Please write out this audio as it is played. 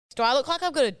Do I look like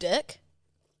I've got a dick?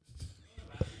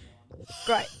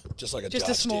 Great. Just like a Just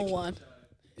a small one.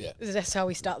 Yeah. That's how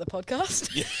we start the podcast?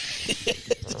 Yeah.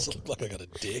 Just look like I got a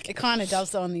dick. It kind of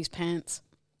does, though, on these pants.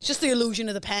 It's just the illusion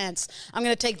of the pants. I'm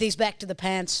going to take these back to the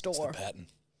pants store. It's the pattern.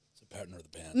 It's the pattern of the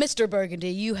pants. Mr. Burgundy,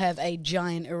 you have a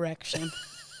giant erection.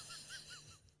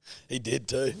 He did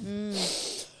too.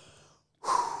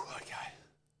 Okay.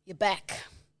 You're back.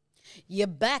 You're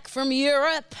back from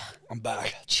Europe. I'm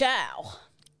back. Ciao.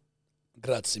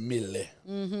 Grazie mille.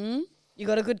 You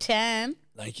got a good tan.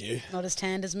 Thank you. Not as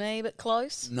tanned as me, but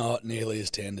close. Not nearly as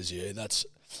tanned as you.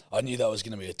 I knew that was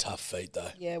going to be a tough feat, though.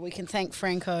 Yeah, we can thank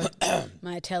Franco,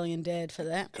 my Italian dad, for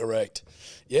that. Correct.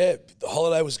 Yeah, the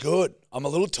holiday was good. I'm a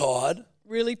little tired.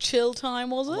 Really chill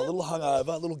time, was it? I'm a little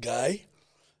hungover, a little gay,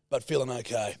 but feeling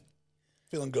okay.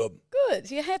 Feeling good. Good.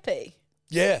 You're happy.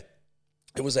 Yeah.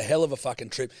 It was a hell of a fucking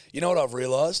trip. You know what I've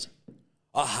realised?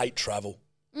 I hate travel.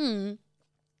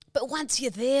 But once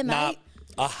you're there, mate.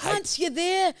 Once you're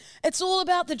there, it's all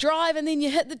about the drive, and then you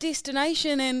hit the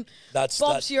destination, and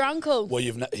Bob's your uncle. Well,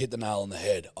 you've hit the nail on the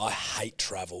head. I hate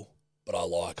travel, but I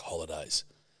like holidays.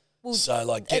 Well, so,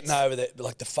 like, getting over there,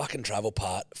 like, the fucking travel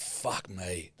part, fuck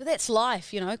me. But that's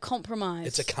life, compromise.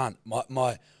 It's a cunt.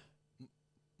 My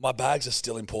bags are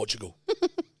still in Portugal.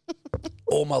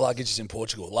 All my luggage is in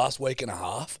Portugal. Last week and a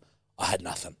half, I had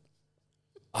nothing.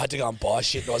 I had to go and buy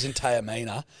shit. I was in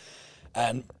Taormina,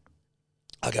 and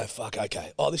I go, fuck,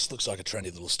 okay. Oh, this looks like a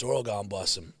trendy little store. I'll go and buy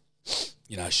some,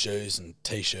 shoes and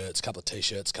T-shirts, a couple of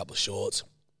T-shirts, a couple of shorts.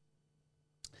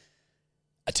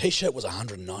 A T-shirt was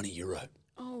 €190.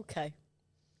 Oh, okay.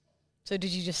 So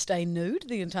did you just stay nude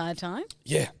the entire time?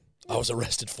 Yeah. I was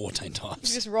arrested 14 times.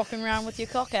 You're just rocking around with your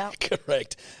cock out.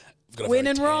 Correct. When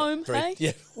in Rome, hey?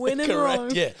 Yeah. When in Correct,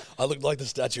 Rome. Yeah. I looked like the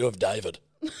statue of David.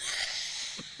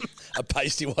 A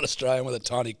pasty white Australian with a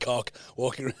tiny cock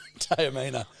walking around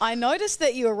Taormina. I noticed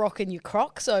that you were rocking your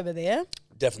Crocs over there.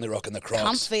 Definitely rocking the Crocs.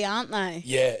 Comfy, aren't they?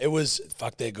 Yeah, it was,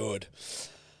 they're good.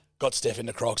 Got Steph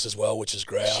into Crocs as well, which is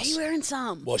grouse. She wearing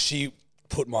some? Well, she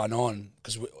put mine on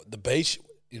because the beach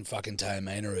in fucking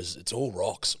Taormina it's all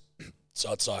rocks.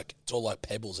 So it's all like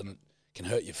pebbles and it can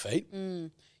hurt your feet.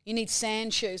 You need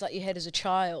sand shoes like you had as a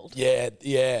child.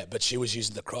 Yeah, but she was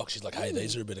using the Crocs. She's like, hey,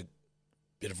 these are a bit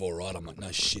of all right. I'm like,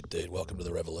 no shit, dude. Welcome to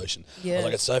the revolution. Yeah. I was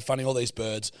like, it's so funny, all these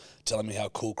birds telling me how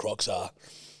cool Crocs are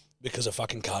because a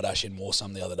fucking Kardashian wore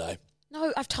some the other day.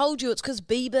 No, I've told you it's because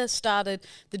Bieber started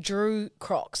the Drew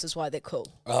Crocs is why they're cool.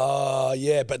 Oh,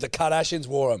 yeah, but the Kardashians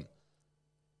wore them.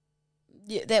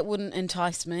 Yeah, that wouldn't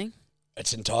entice me.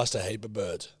 It's enticed a heap of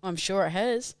birds. I'm sure it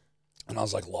has. And I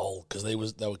was like, lol, because they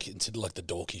were considered like the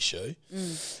dorky shoe.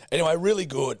 Anyway, really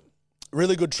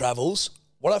good travels.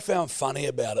 What I found funny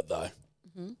about it, though,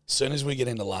 as soon as we get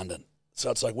into London,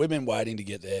 so it's like we've been waiting to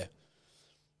get there,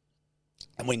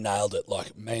 and we nailed it.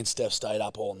 Like, me and Steph stayed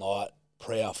up all night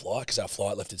pre our flight because our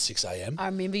flight left at 6 a.m. I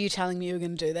remember you telling me you were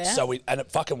going to do that. And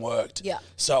it fucking worked. Yeah.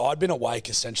 So I'd been awake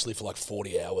essentially for like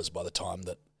 40 hours by the time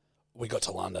that we got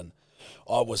to London.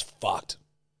 I was fucked.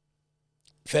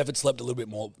 Fev had slept a little bit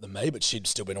more than me, but she'd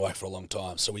still been awake for a long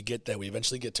time. So we get there. We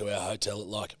eventually get to our hotel at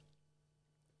like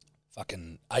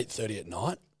fucking 8:30 at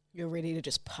night. You're ready to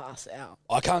just pass out.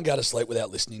 I can't go to sleep without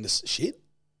listening to shit.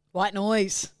 White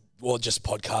noise. Or just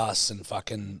podcasts and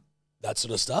fucking that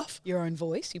sort of stuff. Your own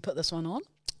voice. You put this one on.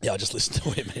 Yeah, I just listen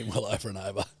to it meanwhile over and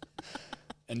over.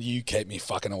 And you keep me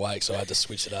fucking awake, so I had to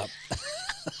switch it up.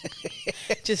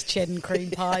 Just Ched and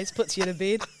cream pies puts you to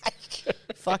bed.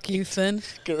 Fuck you, Finn.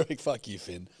 Correct. Fuck you,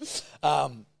 Finn.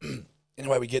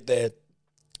 Anyway, we get there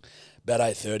about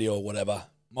 8:30 or whatever.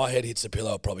 My head hits the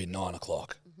pillow at probably 9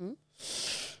 o'clock.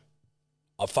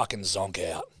 I fucking zonk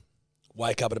out.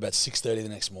 Wake up at about 6:30 the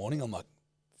next morning. I'm like,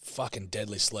 fucking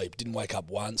deadly sleep. Didn't wake up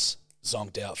once.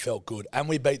 Zonked out. Felt good. And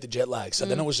we beat the jet lag. So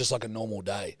then it was just like a normal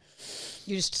day.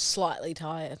 You're just slightly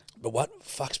tired. But what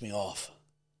fucks me off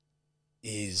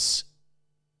is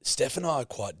Steph and I are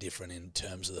quite different in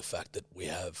terms of the fact that we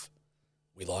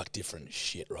like different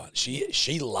shit, right?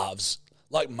 She loves,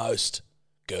 like most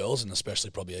girls, and especially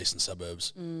probably eastern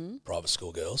suburbs, private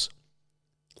school girls,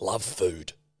 love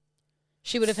food.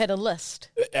 She would have had a list.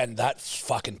 And that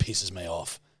fucking pisses me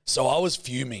off. So I was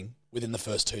fuming within the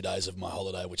first 2 days of my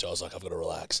holiday, which I was like, I've got to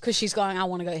relax. Because she's going, I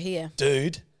want to go here.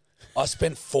 Dude, I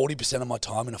spent 40% of my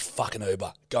time in a fucking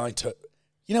Uber going to,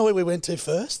 you know where we went to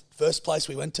first? First place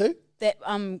we went to? That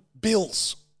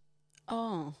Bill's.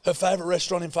 Oh. Her favourite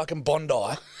restaurant in fucking Bondi.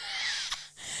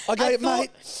 I go, mate,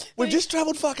 we've just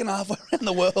travelled fucking halfway around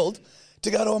the world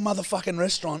to go to a motherfucking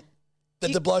restaurant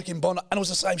The bloke in Bondi, and it was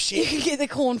the same shit. You could get the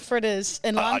corn fritters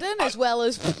in London as well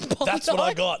as Bondi. That's what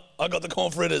I got. I got the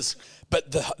corn fritters.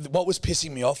 But what was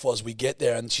pissing me off was we get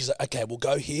there and she's like, okay, we'll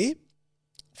go here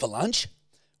for lunch.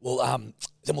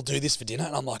 Then we'll do this for dinner.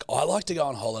 And I'm like, I like to go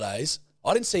on holidays.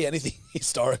 I didn't see anything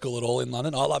historical at all in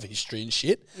London. I love history and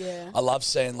shit. Yeah. I love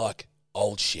seeing like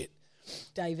old shit.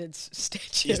 David's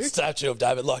statue. Yeah, statue of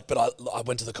David. But I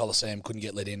went to the Colosseum, couldn't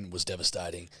get let in, was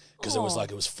devastating because it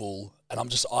was full. And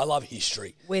I love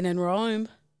history. When in Rome.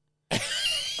 Yeah,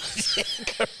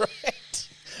 correct.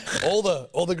 All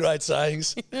the great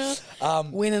sayings. Yeah.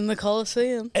 When in the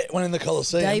Colosseum. When in the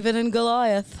Colosseum. David and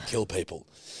Goliath. Kill people.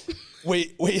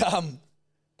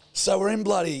 So we're in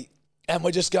bloody, and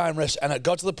we're just going rest, and it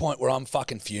got to the point where I'm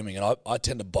fucking fuming, and I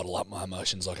tend to bottle up my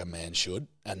emotions like a man should,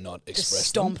 and not express just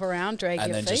stomp them, around, drag and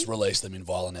your then feet. just release them in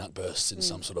violent outbursts in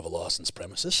some sort of a licensed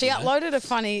premises. She uploaded a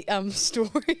funny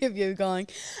story of you going,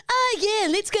 oh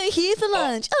yeah, let's go here for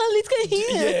lunch. Let's go here.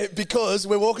 Yeah, because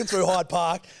we're walking through Hyde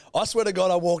Park. I swear to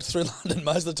God, I walked through London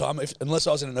most of the time, unless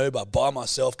I was in an Uber, by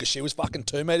myself, because she was fucking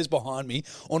 2 metres behind me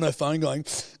on her phone going,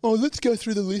 oh, let's go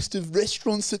through the list of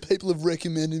restaurants that people have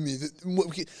recommended me.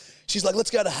 She's like,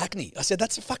 let's go to Hackney. I said,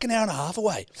 that's a fucking hour and a half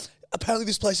away. Apparently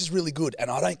this place is really good,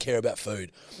 and I don't care about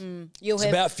food. It's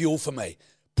about fuel for me.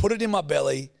 Put it in my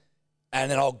belly, and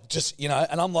then I'll just, and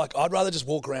I'm like, I'd rather just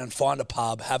walk around, find a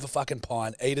pub, have a fucking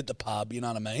pint, eat at the pub, you know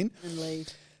what I mean? And leave.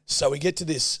 So we get to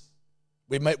this,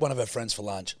 we meet one of her friends for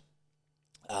lunch.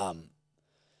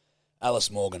 Alice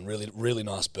Morgan, really, really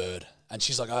nice bird. And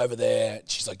she's like over there.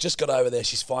 She's like just got over there.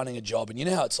 She's finding a job. And you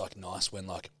know how it's like nice when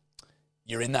like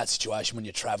you're in that situation when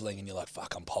you're traveling and you're like,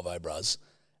 fuck, I'm povo, bruz.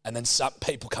 And then some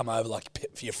people come over like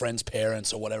for your friend's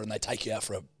parents or whatever and they take you out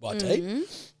for a bite to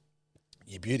eat.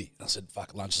 You beauty. And I said,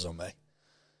 fuck, lunch is on me.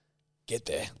 Get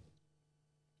there.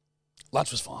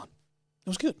 Lunch was fine. It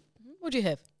was good. What'd you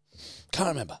have? Can't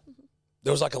remember.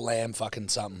 There was like a lamb fucking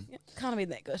something. Yeah, can't have been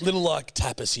that good. Little like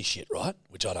tapasy shit, right?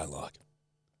 Which I don't like.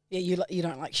 Yeah, you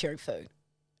don't like sharing food.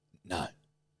 No.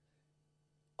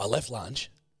 I left lunch.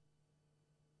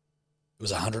 It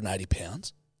was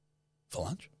 £180 for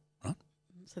lunch, right?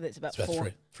 So that's about, it's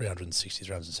about $360,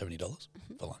 $370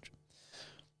 for lunch.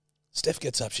 Steph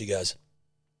gets up, she goes,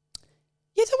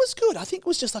 yeah, that was good. I think it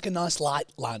was just like a nice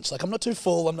light lunch. Like I'm not too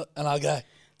full. And I go,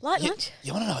 light lunch?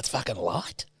 You want to know it's fucking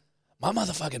light? My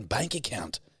motherfucking bank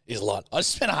account is light. I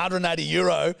spent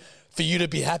 €180 for you to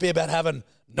be happy about having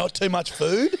not too much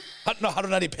food? Not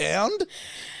 £180?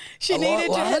 She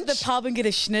needed to hit the pub and get a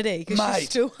schnitty because she's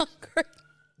still hungry.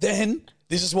 Then,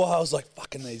 this is why I was like,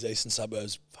 fucking these eastern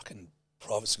suburbs, fucking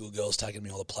private school girls taking me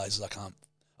all the places I can't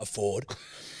afford.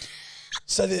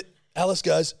 So that Alice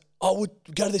goes, oh, we'll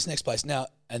go to this next place. Now,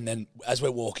 and then as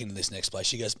we're walking to this next place,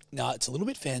 she goes, no, it's a little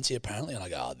bit fancy apparently. And I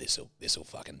go, oh, this'll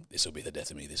be the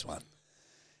death of me, this one.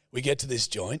 We get to this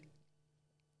joint,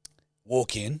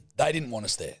 walk in. They didn't want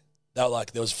us there. They were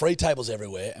like, there was free tables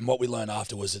everywhere. And what we learned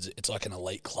afterwards is it's like an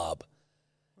elite club.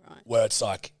 Right. Where it's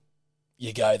like,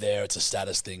 you go there, it's a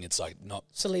status thing. It's like not...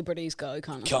 Celebrities go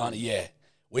kind of. Yeah.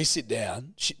 We sit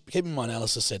down. Keep in mind,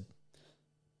 Alice said,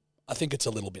 I think it's a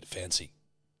little bit fancy.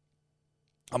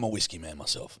 I'm a whiskey man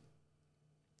myself.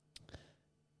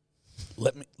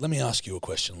 Let me ask you a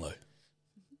question, Lou.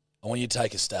 I want you to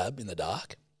take a stab in the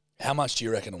dark. How much do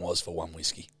you reckon it was for one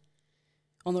whiskey?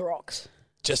 On the rocks.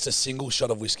 Just a single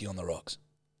shot of whiskey on the rocks.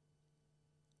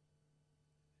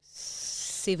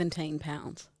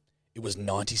 £17. It was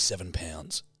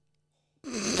 £97.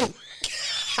 Mate,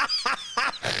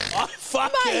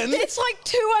 it's like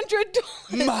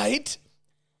 $200. Mate.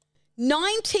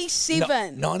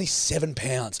 97.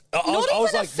 £97. Not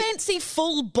even a fancy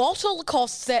full bottle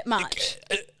costs that much.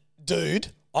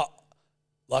 Dude,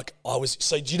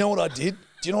 so do you know what I did?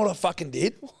 Do you know what I fucking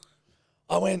did?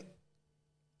 I went,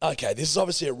 okay, this is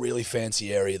obviously a really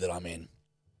fancy area that I'm in.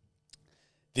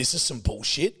 This is some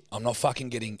bullshit. I'm not fucking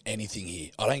getting anything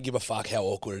here. I don't give a fuck how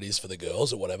awkward it is for the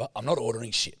girls or whatever. I'm not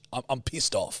ordering shit. I'm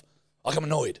pissed off. Like, I'm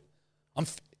annoyed.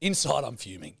 Inside, I'm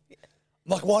fuming.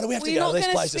 I'm like, why do we have to go to these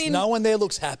places? No one there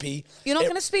looks happy. You're not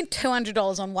going to spend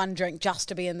 $200 on one drink just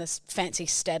to be in this fancy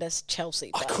status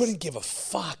Chelsea place. I couldn't give a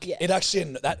fuck. Yeah. It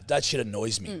actually, that shit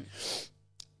annoys me.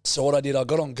 So what I did, I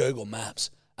got on Google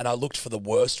Maps and I looked for the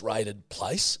worst rated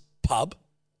pub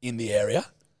in the area.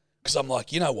 Because I'm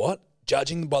like, you know what?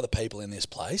 Judging by the people in this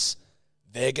place,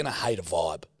 they're going to hate a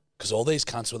vibe. Because all these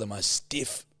cunts were the most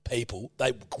stiff people.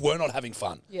 They were not having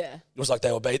fun. Yeah. It was like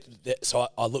they were so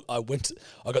I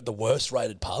got the worst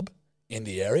rated pub in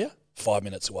the area, 5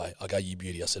 minutes away. I go, you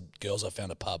beauty. I said, girls, I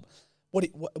found a pub.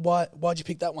 Why'd you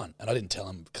pick that one? And I didn't tell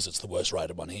them because it's the worst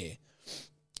rated one here.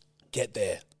 Get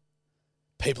there.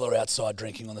 People are outside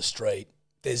drinking on the street.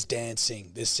 There's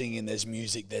dancing, there's singing, there's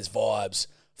music, there's vibes.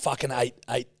 Fucking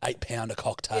eight pounder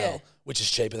cocktail, which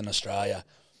is cheaper than Australia.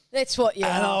 That's what you're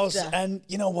after. And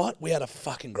you know what? We had a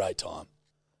fucking great time.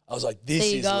 I was like,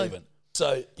 this is living.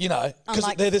 So, you know,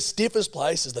 because they're the stiffest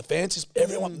places, the fanciest,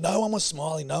 no one was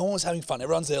smiling, no one was having fun.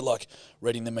 Everyone's there like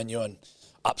reading the menu and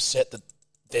upset that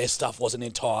their stuff wasn't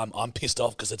in time. I'm pissed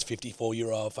off because it's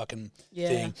 €54 fucking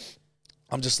thing.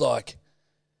 I'm just like,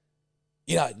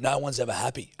 you know, no one's ever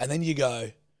happy. And then you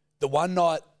go, the one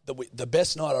night, the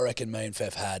best night I reckon me and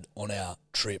Fef had on our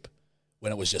trip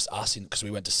when it was just us because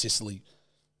we went to Sicily,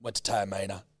 went to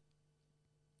Taormina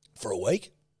for a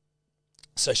week.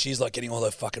 So she's like getting all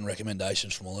her fucking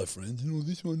recommendations from all her friends. Oh,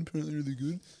 this one apparently really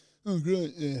good. Oh,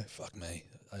 great. Yeah, fuck me.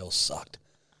 They all sucked.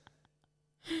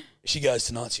 She goes,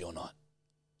 tonight's your night.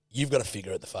 You've got to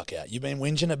figure it the fuck out. You've been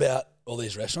whinging about all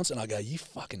these restaurants. And I go, you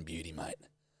fucking beauty, mate.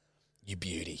 You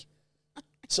beauty.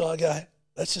 So I go,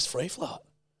 let's just free flight.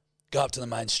 Go up to the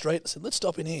main street. I said, let's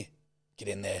stop in here. Get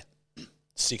in there.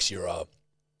 €6.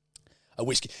 A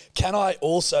whiskey. Can I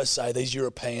also say these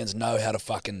Europeans know how to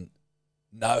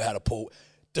pull.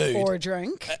 Dude. Or a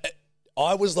drink.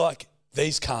 I was like,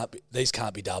 these can't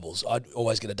be doubles. I'd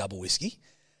always get a double whiskey.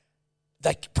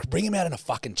 They bring them out in a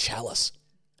fucking chalice.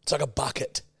 It's like a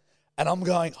bucket. And I'm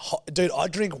going, dude, I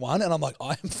drink one and I'm like,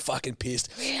 I am fucking pissed.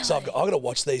 Really? So I've got to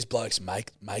watch these blokes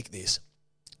make this.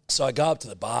 So I go up to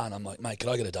the bar and I'm like, mate, can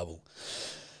I get a double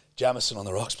Jameson on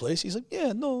the rocks, please? He's like,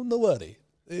 yeah, no worry.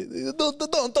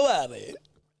 Don't worry.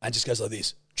 And just goes like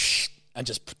this and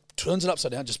just turns it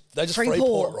upside down. They just free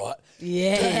pour it, right?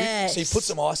 Yes. Dude, so he put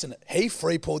some ice in it. He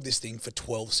free poured this thing for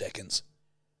 12 seconds.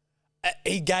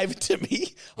 He gave it to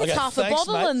me. There's half a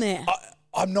bottle mate. in there.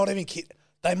 I'm not even kidding.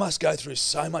 They must go through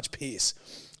so much piss.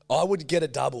 I would get a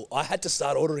double. I had to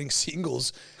start ordering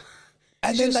singles.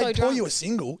 And then they'd pour you a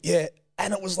single. Yeah.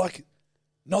 And it was like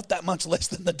not that much less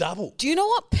than the double. Do you know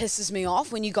what pisses me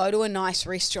off? When you go to a nice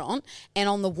restaurant and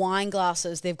on the wine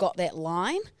glasses they've got that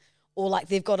line or like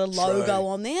they've got a logo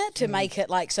on there to make it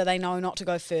like so they know not to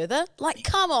go further. Like,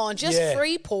 come on, just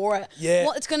free pour it. Yeah.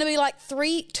 What, it's going to be like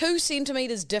 2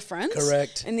 centimetres difference.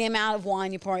 Correct. In the amount of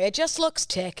wine you're pouring. It just looks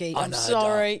tacky. I'm know,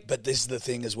 sorry. But this is the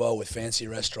thing as well with fancy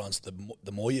restaurants.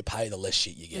 The more you pay, the less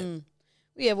shit you get.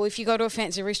 Yeah, well, if you go to a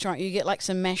fancy restaurant, you get like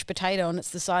some mashed potato and it's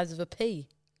the size of a pea.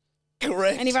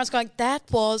 Correct. And everyone's going, that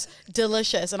was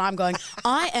delicious. And I'm going,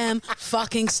 I am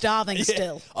fucking starving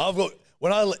still. I've got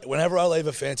whenever I leave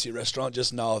a fancy restaurant,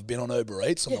 just know I've been on Uber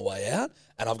Eats on the way out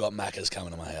and I've got Macca's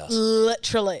coming to my house.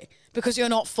 Literally. Because you're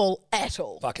not full at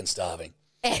all. Fucking starving.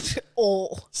 At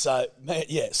all. So me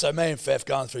and Fef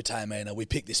going through Taormina, we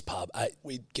picked this pub.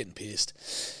 We getting pissed.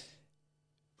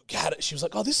 She was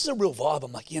like, oh, this is a real vibe.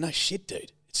 I'm like, yeah, no shit,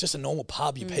 dude. It's just a normal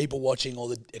pub. You people watching all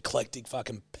the eclectic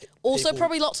fucking Also people.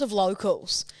 Probably lots of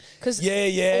locals. Because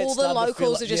all the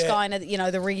locals are just going to,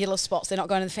 the regular spots. They're not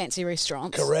going to the fancy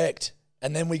restaurants. Correct.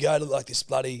 And then we go to like this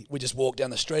we just walk down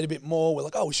the street a bit more. We're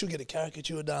like, oh, we should get a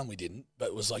caricature done. We didn't. But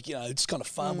it was like, it's kind of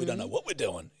fun. We don't know what we're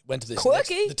doing. Went to this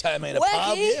Quirky. the Taormina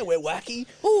pub. Yeah, we're wacky.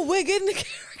 Oh, we're getting a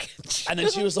caricature. And then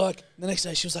she was like, the next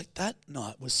day she was like, that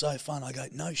night was so fun. I go,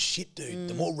 no shit, dude.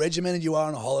 The more regimented you are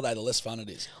on a holiday, the less fun it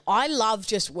is. I love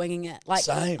just winging it. Like,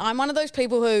 same. I'm one of those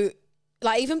people who,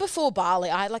 like, even before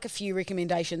Bali, I had like a few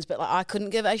recommendations, but like I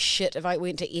couldn't give a shit if I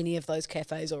went to any of those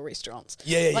cafes or restaurants.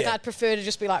 Like, I'd prefer to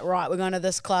just be like, right, we're going to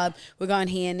this club, we're going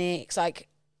here next. Like,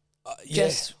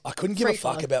 just I couldn't give a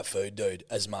fuck about food, dude,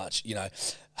 as much.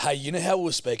 Hey, you know how we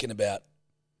were speaking about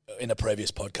in a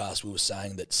previous podcast? We were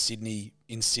saying that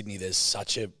in Sydney, there's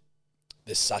such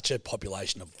a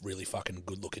population of really fucking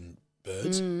good looking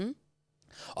birds. Mm-hmm.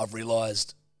 I've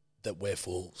realised that we're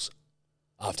fools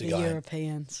after going.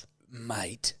 Europeans.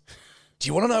 Mate, do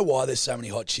you want to know why there's so many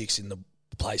hot chicks in the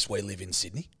place we live in,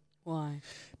 Sydney? Why?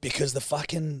 Because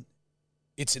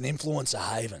it's an influencer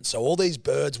haven. So all these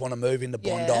birds want to move into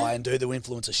Bondi and do the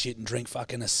influencer shit and drink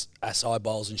fucking acai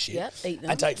bowls and shit. Yep, eat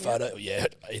them. And take photos. Yeah,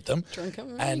 eat them. Drink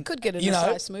them. And you could get an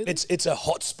acai smoothie. It's a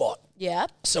hot spot. Yeah.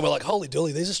 So we're like, holy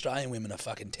dooly, these Australian women are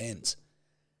fucking tens.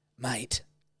 Mate,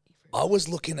 I was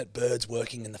looking at birds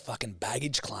working in the fucking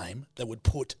baggage claim that would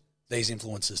put these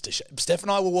influencers to shame. Steph and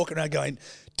I were walking around going,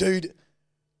 dude,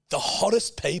 the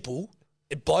hottest people,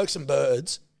 blokes and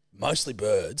birds, mostly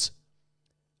birds,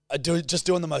 are just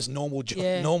doing the most normal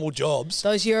jobs.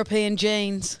 Those European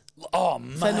genes. Oh,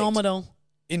 mate. Phenomenal.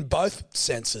 In both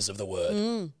senses of the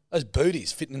word. Those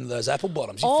booties fitting into those apple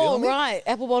bottoms. You feel me? Oh, right.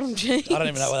 Apple bottom jeans. I don't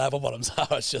even know what apple bottoms are.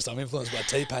 It's just I'm influenced by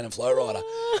T-Pain and Flow Rider.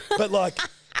 But like,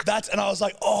 and I was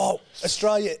like, oh,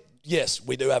 Australia, yes,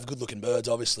 we do have good looking birds,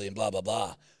 obviously, and blah, blah,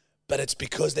 blah. but it's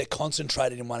because they're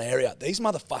concentrated in one area. These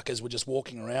motherfuckers were just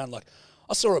walking around. Like,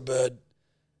 I saw a bird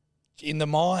in the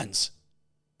mines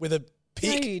with a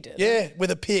pick. No, you didn't. Yeah,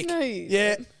 with a pick. No, you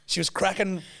yeah. didn't. She was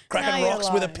cracking No,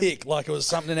 rocks with a lying. pick like it was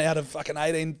something out of fucking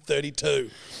 1832.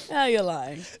 No, you're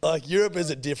lying. Like, Europe is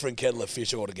a different kettle of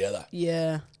fish altogether.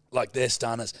 Yeah. Like, they're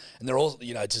stunners. And they're all,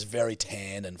 you know, just very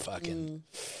tan and fucking...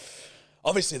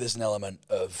 Obviously, there's an element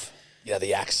of, you know,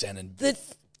 the accent and... The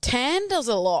tan does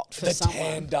a lot for someone. The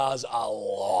tan does a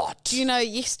lot. Do you know,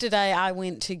 yesterday I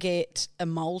went to get a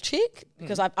mole check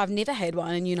because I've never had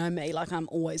one, and you know me, like I'm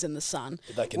always in the sun.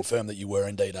 Did they confirm that you were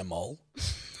indeed a mole?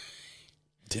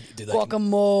 Did they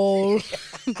Guacamole.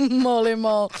 Molly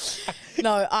mole.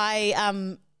 No, I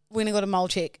went and got a mole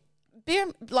check.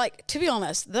 To be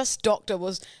honest, this doctor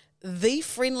was the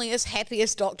friendliest,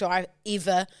 happiest doctor I've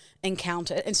ever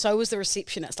encountered, and so was the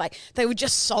receptionist. Like, they were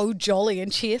just so jolly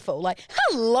and cheerful. Like,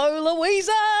 hello,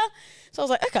 Louisa. So I was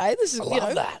like, okay, this is,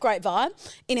 great vibe.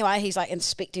 Anyway, he's like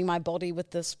inspecting my body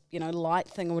with this, light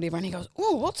thing or whatever, and he goes,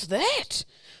 oh, what's that?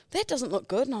 That doesn't look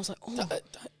good. And I was like, oh. Don't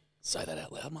say that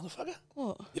out loud, motherfucker.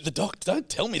 What? The doctor, don't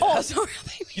tell me that. Oh, sorry.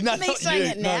 No, Me not saying you.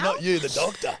 it now? No, not you, the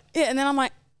doctor. Yeah, and then I'm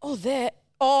like, oh, that.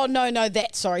 Oh, no,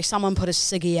 that. Sorry, someone put a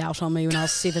ciggy out on me when I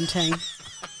was 17.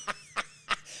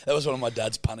 That was one of my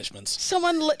dad's punishments.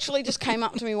 Someone literally just came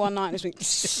up to me one night and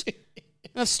just went,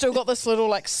 and I've still got this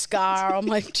little, scar on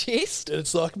my chest.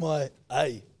 It's like my A.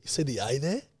 You see the A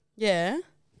there? Yeah.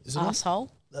 Is it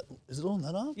asshole. Is it on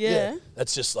that arm? Yeah.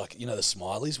 That's just like, the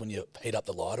smileys when you heat up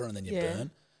the lighter and then you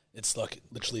burn. It's like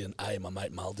literally an A. My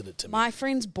mate Mal did it to me. My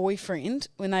friend's boyfriend,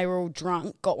 when they were all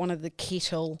drunk, got one of the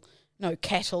cattle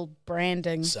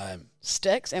branding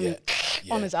sticks and went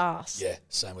on his ass. Yeah,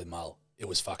 same with Mal. It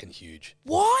was fucking huge.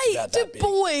 Why do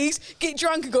boys get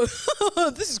drunk and go,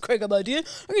 this is a crack up idea. I'm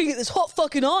going to get this hot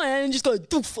fucking iron and just go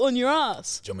doof on your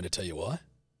ass? Do you want me to tell you why?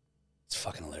 It's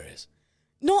fucking hilarious.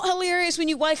 Not hilarious when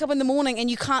you wake up in the morning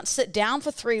and you can't sit down for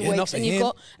 3 weeks and you've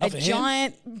got a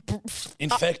giant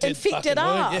infected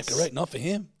ass. Yeah, correct. Not for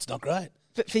him. It's not great.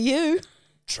 But for you.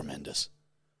 Tremendous.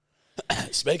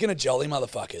 Speaking of jolly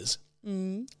motherfuckers,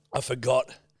 I forgot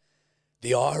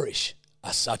the Irish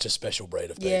are such a special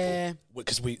breed of people. Yeah.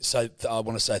 Because I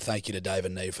want to say thank you to Dave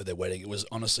and Neve for their wedding. It was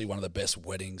honestly one of the best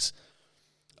weddings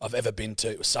I've ever been to.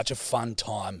 It was such a fun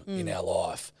time in our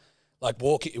life. Like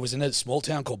it was in a small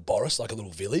town called Boris, like a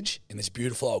little village, in this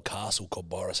beautiful old castle called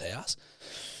Boris House.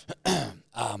 A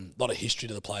lot of history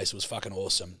to the place. It was fucking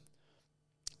awesome.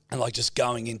 And just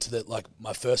going into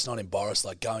my first night in Boris,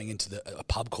 going into a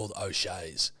pub called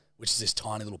O'Shea's, which is this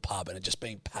tiny little pub, and it just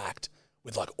being packed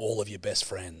with all of your best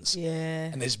friends. Yeah.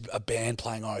 And there's a band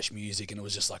playing Irish music, and it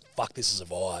was just like, fuck, this is a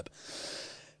vibe.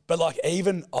 But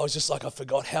even, I was just I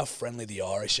forgot how friendly the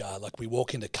Irish are. We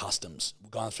walk into customs,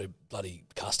 we're going through bloody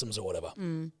customs or whatever.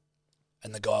 And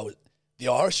the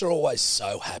Irish are always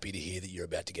so happy to hear that you're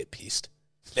about to get pissed.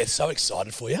 They're so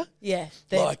excited for you. Yeah,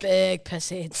 they're big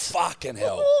pissheads. Fucking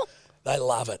hell. They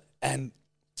love it. And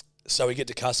so we get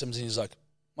to customs and he's like,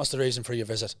 what's the reason for your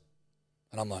visit?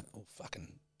 And I'm like, oh,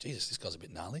 fucking Jesus, this guy's a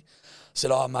bit gnarly. I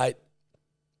said, oh, mate,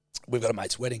 we've got a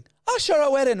mate's wedding. Oh, sure,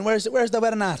 a wedding. Where's the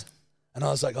wedding at? And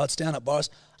I was like, oh, it's down at Boris.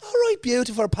 All right,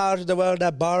 beautiful part of the world,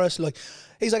 that Boris.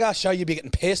 He's like, oh, sure, you'll be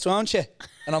getting pissed, won't you?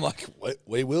 And I'm like,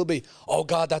 we will be. Oh,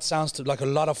 God, that sounds like a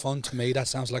lot of fun to me. That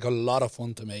sounds like a lot of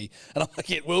fun to me. And I'm like,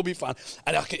 it will be fun.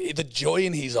 And the joy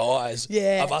in his eyes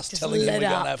of us telling him we're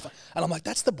going to have fun. And I'm like,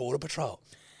 that's the Border Patrol.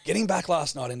 Getting back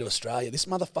last night into Australia, this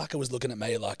motherfucker was looking at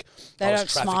me like I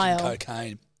was trafficking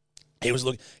cocaine.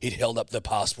 He'd held up the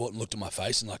passport and looked at my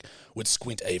face and would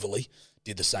squint evilly.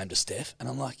 Did the same to Steph. And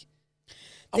I'm like,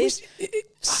 there's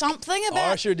something about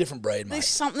Irish are a different breed, mate. There's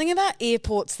something about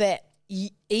airports that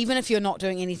even if you're not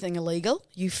doing anything illegal,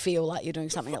 you feel like you're doing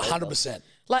something illegal. 100%.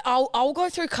 I'll go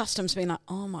through customs being like,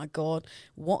 oh my God,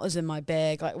 what is in my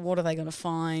bag? What are they going to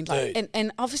find?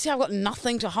 And obviously I've got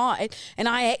nothing to hide and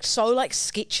I act so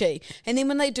sketchy. And then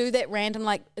when they do that random,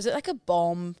 is it a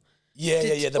bomb? Yeah,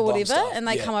 the or whatever, bomb stuff. and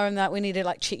they come over and they're like, we need to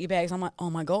check your bags. I'm like, oh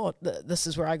my God, this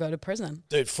is where I go to prison.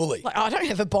 Dude, fully. I don't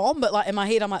have a bomb, but in my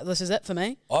head, I'm like, this is it for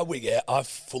me. I wig out. I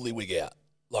fully wig out.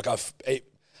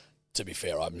 To be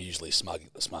fair, I'm usually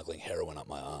smuggling heroin up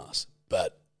my ass,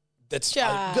 but that's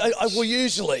I will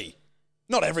usually,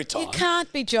 not every time. You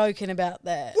can't be joking about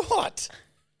that. What?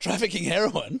 Trafficking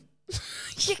heroin?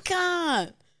 You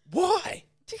can't. Why?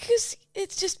 Because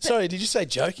it's just. Sorry, did you say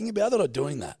joking about it or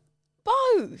doing that?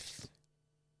 Both.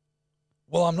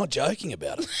 Well, I'm not joking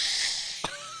about it.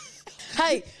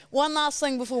 Hey, one last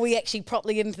thing before we actually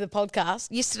properly get into the podcast.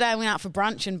 Yesterday I went out for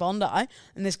brunch in Bondi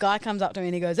and this guy comes up to me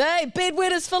and he goes, hey,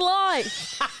 bedwetters for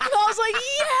life. And I was like,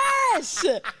 yes.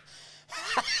 And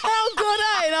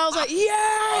I was like,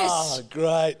 yes! Oh,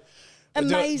 great.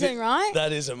 Amazing, right?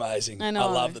 That is amazing. I know.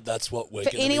 I love that that's what we're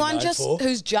For going to be anyone known for.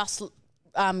 who's just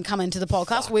come into the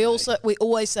podcast, we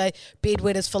always say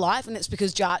bedwetters for life, and it's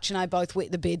because Jarch and I both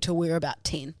wet the bed till we were about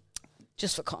 10,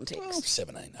 just for context. Well,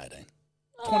 17, 18,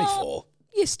 24.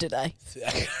 Yesterday.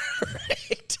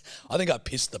 Correct. I think I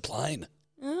pissed the plane.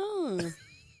 Oh.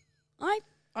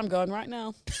 I'm going right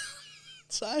now.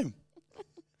 Same.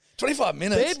 25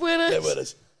 minutes.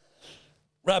 Bedwetters.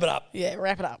 Wrap it up. Yeah,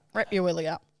 wrap it up. Wrap your willy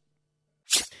up.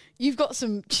 You've got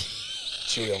some...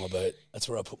 Chewy on my boot. That's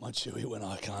where I put my chewy when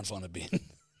I can't find a bin.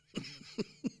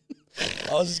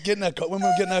 I was just getting when we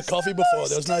were getting our coffee before,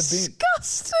 there was no bin.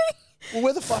 Disgusting. Well,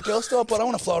 where the fuck else do I put it? I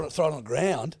want to throw it on the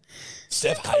ground.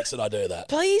 Steph hates that I do that.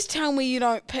 Please tell me you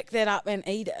don't pick that up and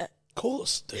eat it. Of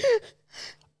course, dude.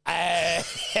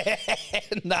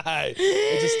 No,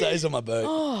 it just stays on my boot.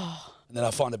 Oh. And then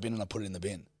I find a bin and I put it in the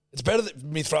bin. It's better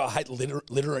than me throw. I hate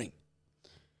littering.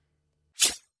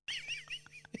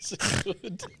 Is it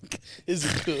good? Is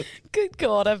it good? Good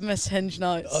God, I've missed Hinge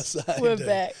Notes. We're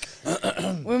back.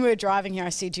 When we were driving here, I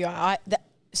said to you,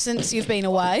 since you've been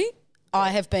away,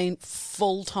 I have been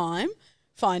full-time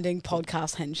finding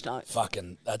podcast Hinge Notes.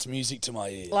 Fucking, that's music to my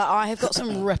ears. Like, I have got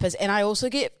some rippers, and I also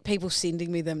get people sending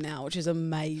me them now, which is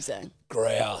amazing.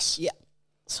 Grouse. Yeah.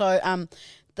 So,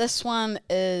 this one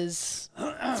is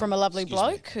from a lovely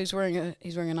bloke who's wearing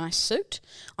a nice suit.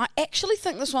 I actually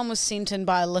think this one was sent in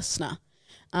by a listener.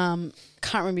 Can't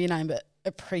remember your name, but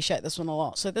appreciate this one a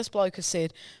lot. So this bloke has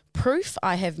said, "Proof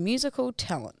I have musical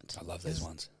talent." I love these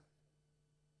ones.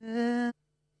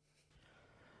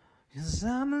 'Cause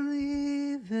I'm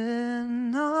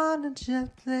leaving on a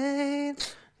jet plane.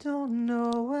 Don't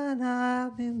know when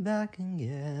I'll be back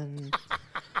again.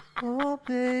 Oh,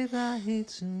 babe, I hate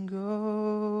to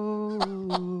go.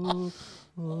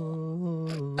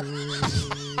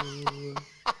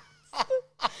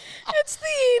 It's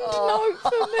the end note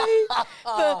for me.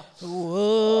 The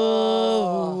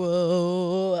whoa.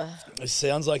 It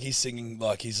sounds like he's singing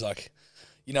like he's like,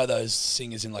 you know, those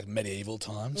singers in like medieval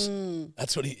times.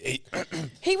 That's what he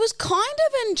He was kind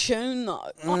of in tune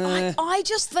though. I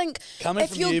just think coming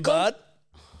from you, bud.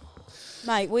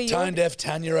 Mate, Tone deaf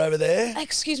Tanya over there.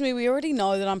 Excuse me, we already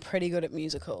know that I'm pretty good at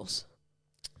musicals.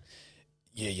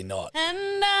 Yeah, you're not.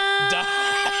 And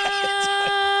I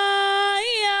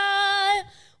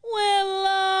will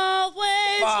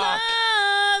always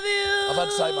love you. I've had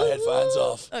to take my headphones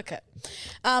off. Okay.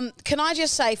 Can I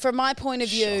just say, from my point of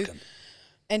view, Shocking.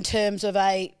 in terms of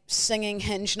a singing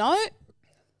Hinge note,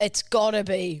 it's got to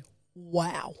be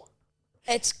wow.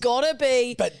 It's got to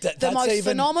be the most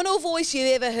phenomenal voice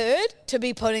you've ever heard to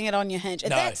be putting it on your Hinge.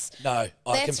 That's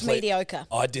mediocre.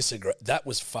 I disagree. That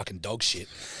was fucking dog shit.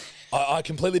 I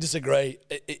completely disagree.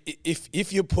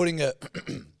 If you're putting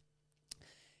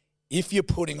if you're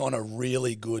putting on a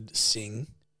really good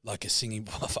like a singing,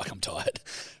 I'm tired.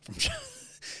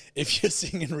 If you're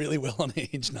singing really well on a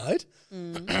Hinge note,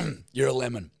 you're a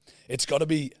lemon. It's got to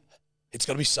be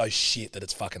so shit that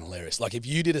it's fucking hilarious. Like if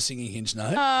you did a singing Hinge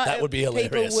note, that would be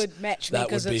hilarious. People would match me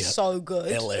because it's so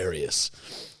good. Hilarious,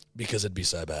 because it'd be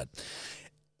so bad.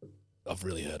 I've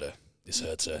really heard her. This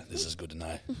hurts her. This is good to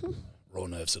know. Raw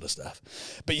nerve sort of stuff.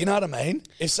 But you know what I mean?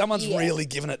 If someone's really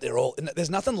giving it their all, and there's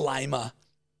nothing lamer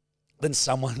than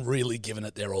someone really giving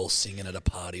it their all singing at a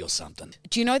party or something.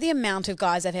 Do you know the amount of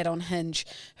guys I've had on Hinge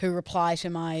who reply to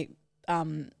my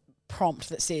prompt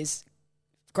that says,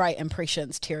 great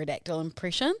impressions, pterodactyl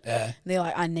impression? Yeah. And they're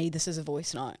like, I need this as a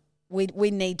voice note.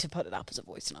 We need to put it up as a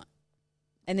voice note.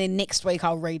 And then next week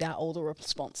I'll read out all the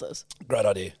responses. Great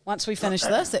idea. Once we finish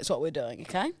this, that's what we're doing,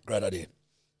 okay? Great idea.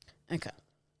 Okay.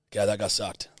 Okay, that guy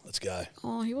sucked. Let's go.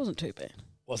 Oh, he wasn't too bad.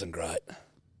 Wasn't great.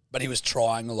 But he was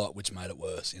trying a lot, which made it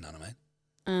worse, you know what I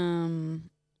mean?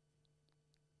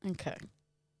 Okay.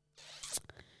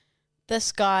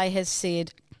 This guy has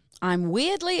said, I'm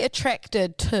weirdly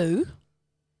attracted to...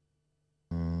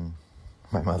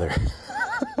 my mother.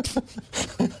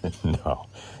 No.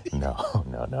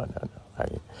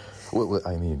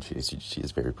 I mean, she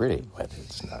is very pretty, but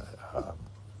it's not.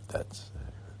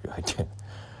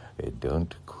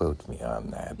 Don't quote me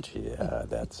on that.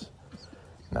 That's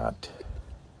not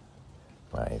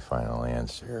my final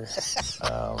answer.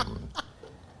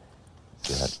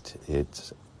 That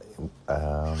it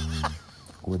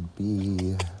would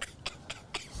be.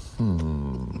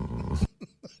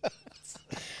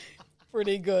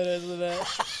 Pretty good, isn't it?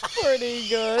 Pretty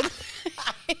good.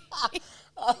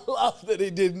 I love that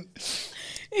he didn't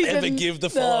ever give the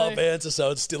follow-up answer,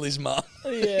 so it's still his mum.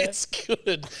 Yeah. It's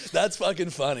good. That's fucking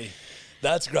funny.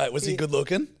 That's great. Was he good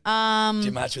looking? Did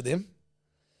you match with him?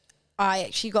 I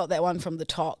actually got that one from the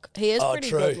Talk. He is pretty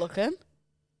true. good looking.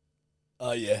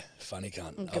 Oh, yeah. Funny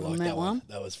cunt. I give him like that that one. one.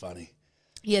 That was funny.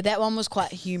 Yeah, that one was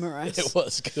quite humorous. It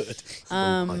was good.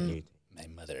 My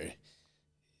mother.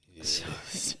 Yes.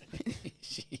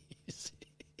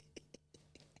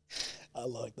 I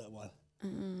like that one.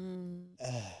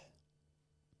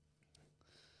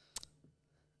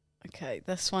 Okay,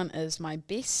 this one is my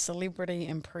best celebrity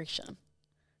impression.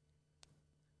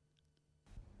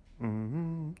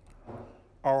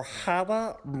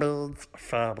 Ohana means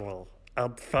family,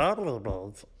 and family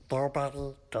means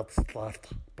nobody gets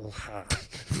left behind.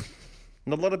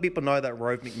 Not a lot of people know that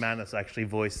Rove McManus actually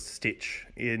voiced Stitch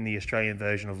in the Australian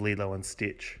version of Lilo and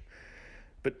Stitch.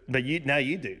 But now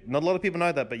you do. Not a lot of people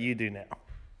know that, but you do now.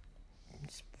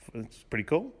 It's pretty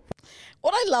cool.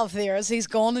 What I love there is he's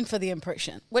gone in for the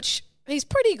impression, which he's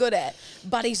pretty good at,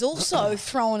 but he's also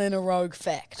thrown in a rogue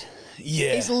fact.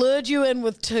 Yeah. He's lured you in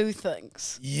with two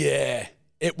things. Yeah.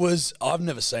 It was... I've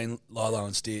never seen Lilo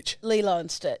and Stitch. Lilo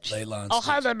and Stitch.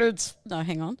 No,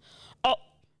 hang on.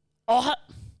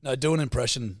 No, do an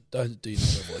impression. Don't do your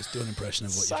voice. Do an impression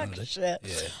of what you're trying to do. Shit.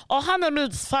 Yeah. Ohana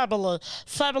means family.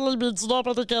 Family means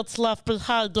nobody gets left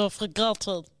behind or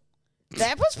forgotten.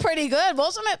 That was pretty good,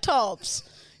 wasn't it, Tops?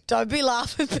 Don't be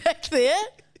laughing back there.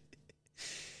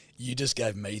 You just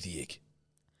gave me the ick.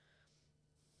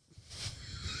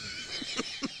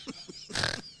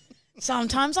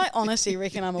 Sometimes I honestly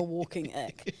reckon I'm a walking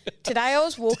ick. Today I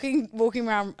was walking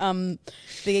around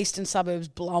the eastern suburbs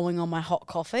blowing on my hot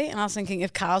coffee, and I was thinking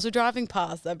if cars were driving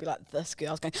past, they'd be like, this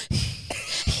girl's going...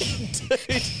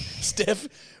 Dude, Steph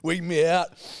wigged me out.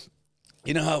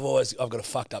 You know how I've got a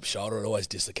fucked up shoulder, it always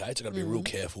dislocates. I've got to be real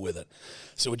careful with it.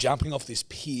 So we're jumping off this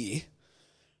pier,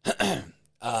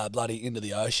 bloody into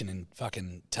the ocean in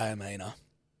fucking Taormina,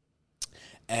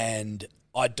 and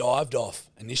I dived off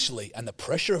initially, and the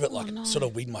pressure of it sort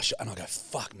of wigged my shoulder, and I go,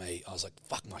 fuck me. I was like,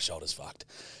 fuck, my shoulder's fucked.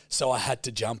 So I had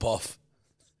to jump off,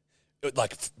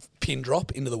 like pin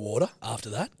drop into the water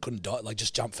after that. Couldn't dive, like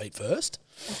just jump feet first.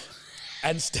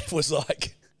 And Steph was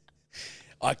like,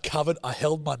 I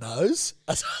held my nose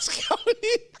as I was going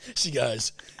in. She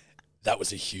goes, that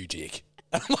was a huge ick.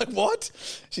 And I'm like, what?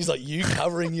 She's like, you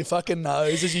covering your fucking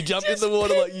nose as you jump in the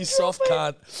water like you soft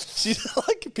cunt. She's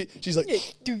like,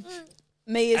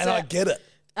 Me as I get it.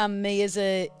 Me as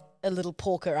a little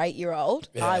porker 8-year-old.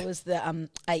 Yeah. I was the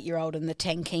 8-year-old in the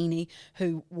tankini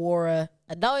who wore a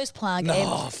nose plug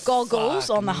and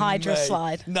goggles on the Hydra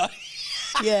slide. No.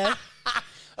 Yeah.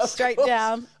 Straight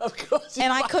down. Of course.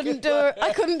 And I couldn't do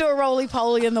a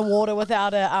roly-poly in the water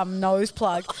without a nose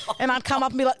plug. And I'd come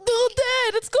up and be like, oh,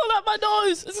 Dad, it's gone up my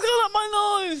nose. It's gone up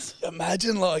my nose.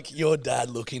 Imagine like your dad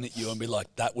looking at you and be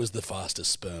like, that was the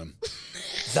fastest sperm.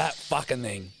 That fucking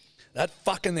thing. That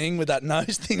fucking thing with that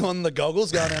nose thing on the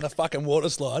goggles going down a fucking water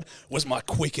slide was my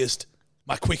quickest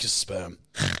sperm.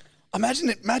 Imagine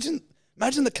the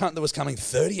cunt that was coming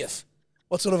 30th.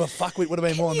 What sort of a fuckwit would have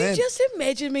been more than then? Just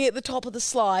imagine me at the top of the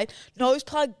slide, nose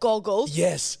plug, goggles.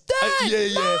 Yes.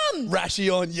 Dad, Mum! Rashy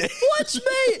on, yeah. Watch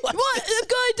me. What?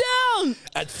 Go down.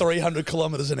 At 300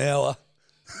 kilometres an hour.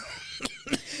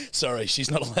 Sorry,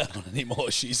 she's not allowed on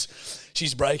anymore. She's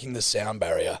breaking the sound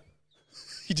barrier.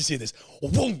 You just hear this,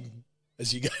 boom,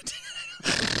 as you go down.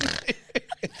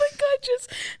 I think I just,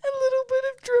 a little bit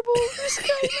of dribble just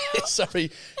came out.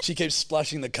 Sorry, she keeps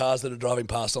splashing the cars that are driving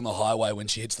past on the highway when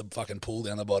she hits the fucking pool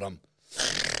down the bottom.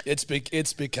 It's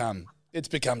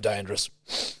become dangerous.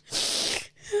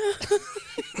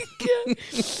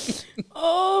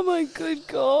 Oh my good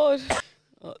God.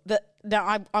 Now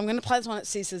I'm going to play this one that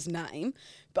says his name,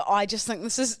 but I just think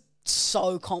this is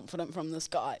so confident from this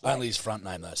guy. Only his front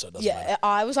name though, so it doesn't matter.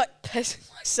 I was like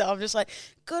pissing myself, just like,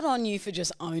 good on you for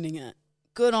just owning it.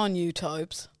 Good on you,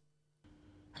 Tobes.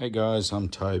 Hey guys, I'm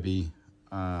Toby.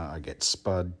 I get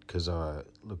spud because I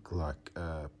look like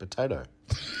a potato.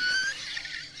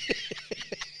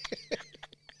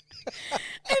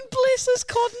 And bless his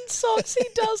cotton socks, he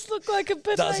does look like a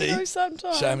potato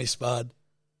sometimes. Show me spud.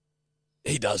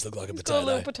 He does look like a potato. Got a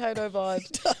little potato vibe. He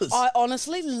does. I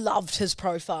honestly loved his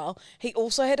profile. He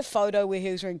also had a photo where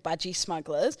he was wearing budgie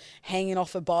smugglers, hanging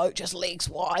off a boat, just legs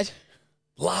wide.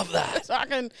 Love that. So I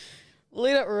can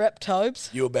let it rip,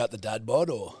 Tobes. You about the dad bod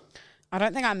or? I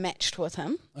don't think I matched with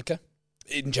him. Okay.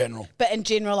 In general. But in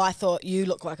general, I thought you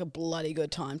look like a bloody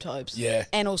good time, Tobes. Yeah.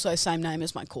 And also same name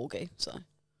as my corgi, so.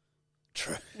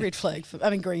 True. Green flag for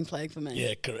me.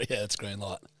 Yeah, it's green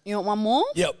light. You want one more?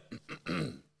 Yep.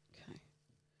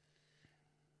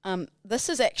 This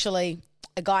is actually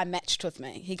a guy matched with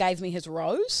me. He gave me his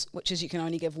rose, which is you can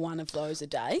only give one of those a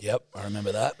day. Yep, I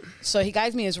remember that. So he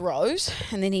gave me his rose,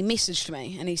 and then he messaged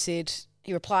me, and he said,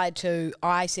 he replied to,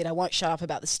 I said, I won't shut up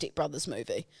about the Step Brothers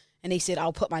movie. And he said,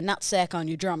 I'll put my nutsack on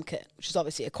your drum kit, which is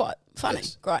obviously a quote. Funny.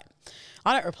 Yes. Great.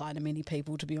 I don't reply to many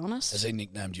people, to be honest. Has he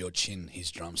nicknamed your chin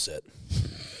his drum set?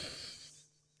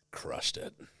 Crushed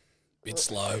it. Bit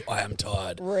slow. I am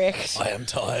tired. Wrecked. I am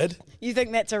tired. You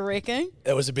think that's a wrecking?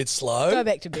 It was a bit slow. Go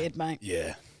back to bed, mate.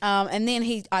 Yeah. And then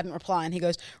I didn't reply, and he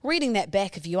goes, reading that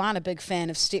back, if you aren't a big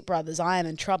fan of Step Brothers, I am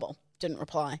in trouble. Didn't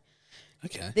reply.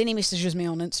 Okay. Then he messages me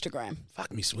on Instagram.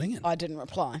 Fuck me swinging. I didn't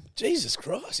reply. Jesus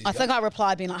Christ. I think I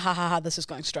replied being like, ha ha ha, this is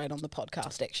going straight on the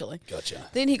podcast, actually. Gotcha.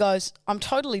 Then he goes, I'm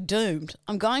totally doomed.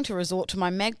 I'm going to resort to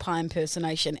my magpie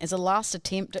impersonation as a last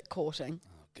attempt at courting.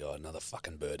 Oh, God, another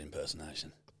fucking bird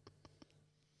impersonation.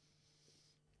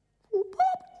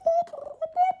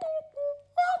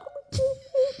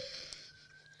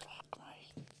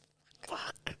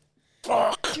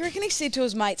 Do you reckon he said to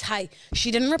his mates, hey,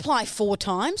 she didn't reply 4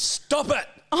 times? Stop it!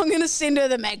 I'm going to send her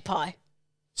the magpie.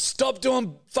 Stop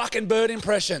doing fucking bird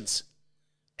impressions.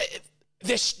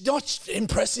 They're not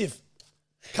impressive.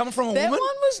 Coming from a that woman? That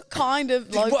one was kind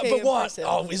of low-key But what? impressive.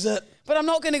 Oh, is it? But I'm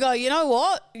not going to go, you know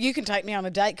what? You can take me on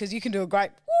a date because you can do a great...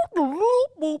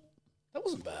 That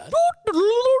wasn't bad.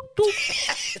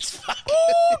 It's fucking...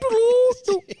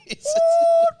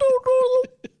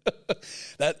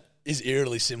 That is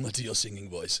eerily similar to your singing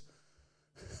voice.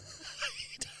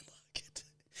 You don't like it.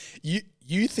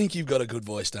 You think you've got a good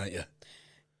voice, don't you?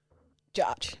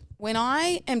 Judge, when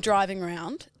I am driving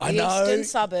around the eastern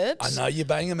suburbs... I know you're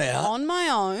banging them out. On my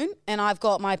own, and I've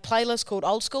got my playlist called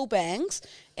Old School Bangs,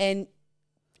 and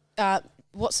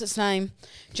what's its name?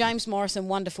 James Morrison,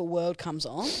 Wonderful World comes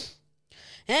on.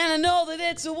 And I know that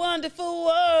it's a wonderful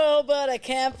world, but I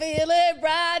can't feel it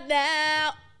right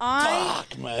now.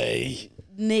 Fuck me.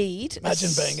 Imagine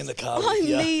being in the car with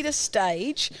you. I need a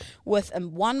stage with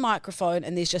one microphone,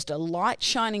 and there's just a light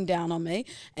shining down on me,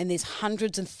 and there's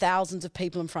hundreds and thousands of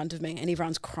people in front of me, and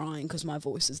everyone's crying because my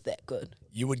voice is that good.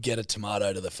 You would get a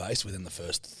tomato to the face within the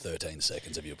first 13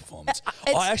 seconds of your performance.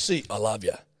 I love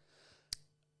you.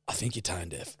 I think you're tone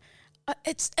deaf.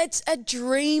 It's a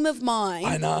dream of mine.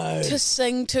 I know. To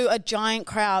sing to a giant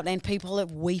crowd and people are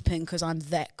weeping because I'm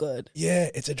that good. Yeah,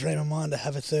 it's a dream of mine to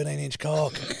have a 13-inch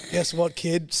cock. Guess what,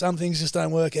 kid? Some things just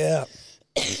don't work out.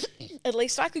 At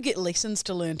least I could get lessons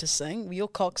to learn to sing. Your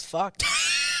cock's fucked.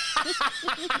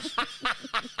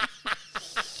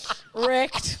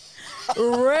 Wrecked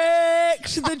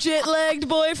the jet-lagged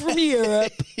boy from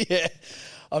Europe. Yeah,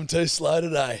 I'm too slow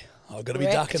today. I've got to be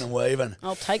ducking and weaving.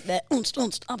 I'll take that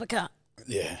uppercut.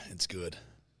 Yeah, it's good.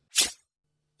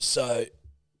 So,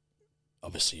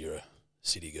 obviously you're a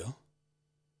city girl.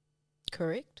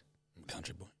 Correct. I'm a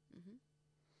country boy. Mm-hmm.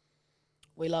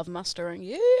 We love mustering.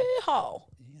 Yeehaw.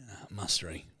 Yeah,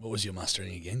 mustering. What was your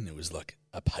mustering again? It was like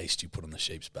a paste you put on the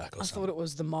sheep's back or something. I thought it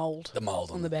was the mould. The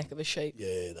mould on the back of a sheep.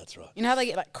 Yeah, that's right. You know how they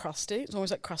get like crusty? It's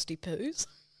almost like crusty poos.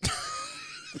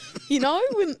 You know?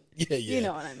 Yeah. You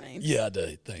know what I mean. Yeah, I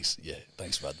do. Thanks. Yeah,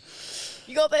 thanks, bud.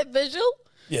 You got that visual?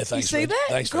 Yeah, thanks. You see that?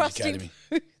 Thanks for educating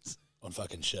me on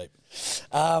fucking sheep.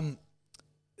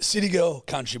 City girl,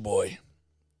 country boy.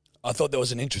 I thought there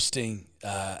was an interesting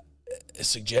a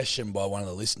suggestion by one of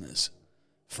the listeners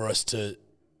for us to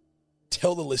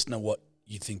tell the listener what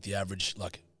you think the average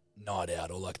like night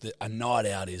out or like a night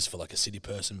out is for like a city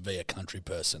person via country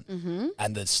person,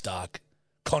 and the stark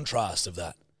contrast of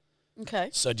that. Okay.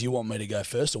 So do you want me to go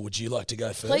first, or would you like to go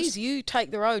first? Please, you take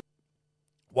the road.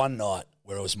 One night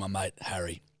where it was my mate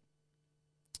Harry,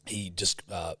 he just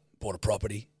bought a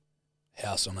property,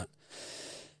 house on it,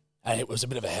 and it was a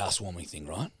bit of a housewarming thing,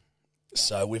 right?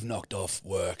 So we've knocked off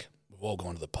work, we've all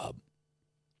gone to the pub,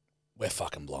 we're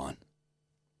fucking blind,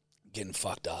 getting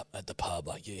fucked up at the pub,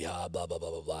 like yeehaw, blah, blah,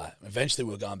 blah, blah, blah. Eventually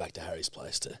we were going back to Harry's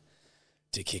place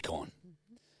to kick on.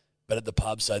 But at the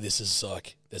pub, so this is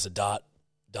like, there's a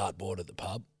dartboard at the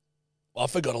pub. I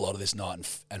forgot a lot of this night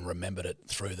and remembered it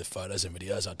through the photos and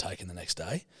videos I'd taken the next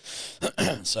day.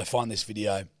 So I find this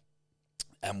video,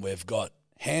 and we've got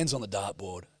hands on the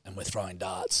dartboard, and we're throwing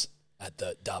darts at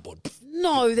the dartboard.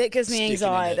 No, that gives me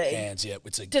anxiety. Hands, yeah.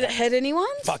 Did it hit anyone?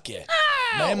 Fuck yeah.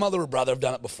 Ow! Me and mother and brother have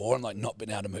done it before and like not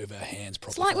been able to move our hands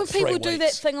properly. It's like when people do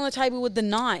that thing on the table with the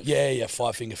knife. Yeah,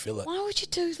 5-finger fillet. Why would you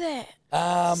do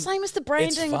that? Same as the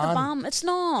branding with the bum. It's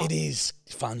not. It is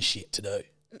fun shit to do.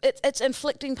 It's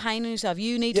inflicting pain on yourself.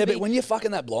 You need to be... Yeah, but when you're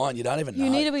fucking that blind, you don't even know. You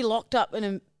need to be locked up in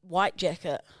a white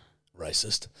jacket.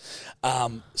 Racist.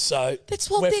 So... That's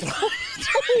what they're called.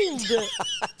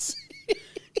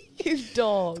 You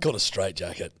dog. It's called a straight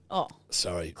jacket. Oh.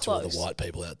 Sorry close. to all the white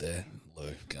people out there.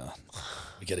 Luke,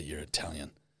 we get it, you're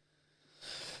Italian.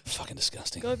 Fucking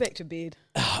disgusting. Go back to bed.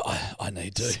 I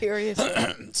need to. Seriously.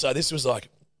 So this was like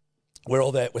we're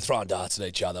all there. We're throwing darts at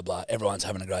each other. Blah. Everyone's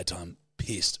having a great time.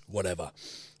 Pissed. Whatever.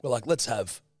 We're like, let's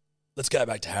go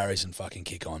back to Harry's and fucking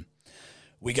kick on.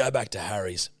 We go back to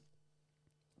Harry's.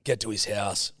 Get to his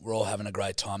house. We're all having a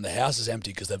great time. The house is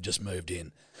empty because they've just moved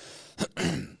in.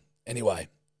 Anyway,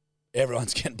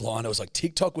 everyone's getting blind. It was like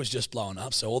TikTok was just blowing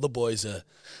up, so all the boys are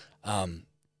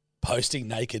posting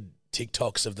naked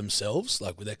TikToks of themselves,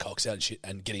 like with their cocks out and shit,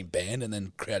 and getting banned, and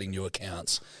then creating new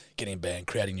accounts, getting banned,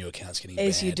 creating new accounts, getting banned.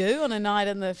 As you do on a night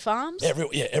in the farms?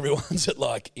 Everyone's at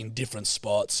like in different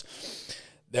spots.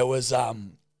 There was a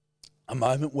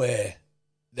moment where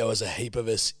there was a heap of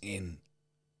us in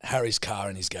Harry's car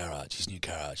in his garage, his new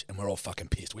garage, and we're all fucking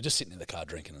pissed. We're just sitting in the car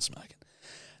drinking and smoking.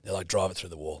 They're like, drive the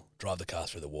car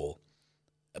through the wall,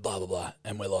 blah, blah, blah.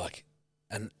 And we're like,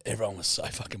 and everyone was so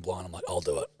fucking blind. I'm like, I'll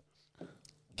do it.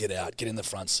 Get out, get in the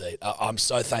front seat. I'm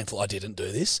so thankful I didn't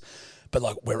do this. But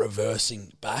like, we're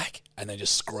reversing back and then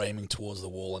just screaming towards the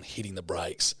wall and hitting the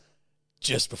brakes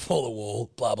just before the wall,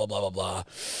 blah, blah, blah, blah, blah.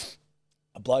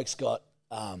 A bloke's got,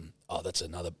 that's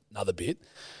another bit.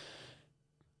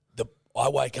 I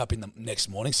wake up in the next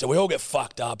morning, so we all get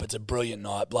fucked up. It's a brilliant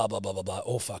night, blah, blah, blah, blah, blah,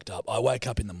 all fucked up. I wake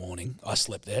up in the morning. I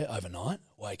slept there overnight,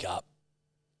 wake up,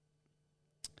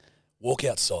 walk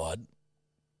outside.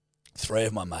 3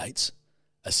 of my mates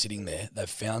are sitting there. They've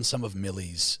found some of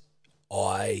Millie's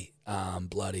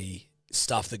bloody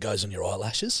stuff that goes on your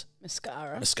eyelashes.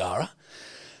 Mascara.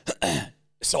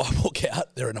 So I walk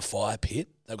out. They're in a fire pit.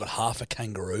 They've got half a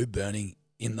kangaroo burning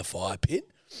in the fire pit.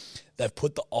 They've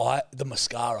put the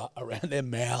mascara around their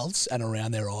mouths and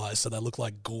around their eyes so they look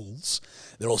like ghouls.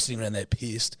 They're all sitting around there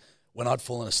pissed. When I'd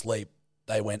fallen asleep,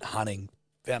 they went hunting,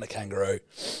 found a kangaroo,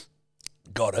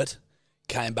 got it,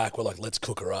 came back, were like, let's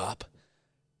cook her up.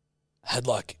 Had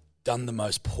like done the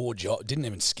most poor job, didn't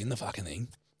even skin the fucking thing.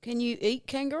 Can you eat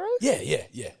kangaroo? Yeah.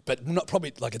 But not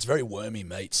probably, like, it's very wormy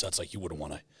meat, so it's like you wouldn't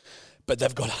want to. But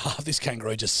they've got half this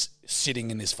kangaroo just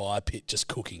sitting in this fire pit, just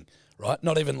cooking, right?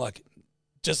 Not even like,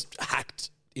 just hacked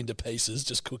into pieces,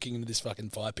 just cooking into this fucking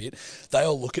fire pit. They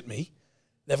all look at me.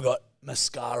 They've got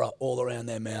mascara all around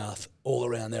their mouth, all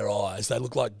around their eyes. They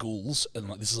look like ghouls. And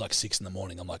like, this is like 6 a.m.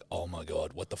 I'm like, oh my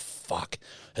God, what the fuck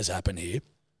has happened here?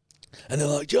 And they're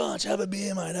like, Josh, have a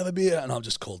beer, mate, have a beer. And I've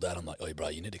just called Dad. I'm like, oh, bro,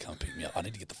 you need to come pick me up. I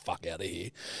need to get the fuck out of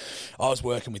here. I was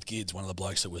working with Gids, one of the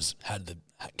blokes that had the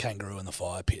kangaroo in the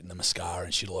fire pit and the mascara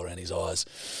and shit all around his eyes.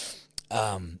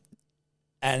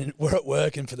 And we're at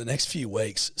work, and for the next few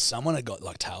weeks, someone had got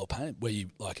like tail paint, where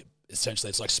you like, essentially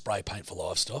it's like spray paint for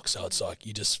livestock. So it's like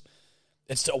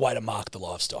it's a way to mark the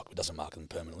livestock. It doesn't mark them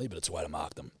permanently, but it's a way to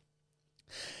mark them.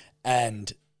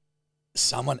 And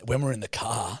when we're in the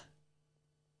car,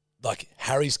 like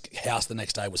Harry's house the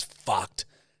next day was fucked.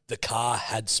 The car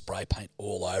had spray paint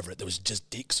all over it. There was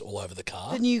just dicks all over the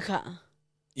car. The new car?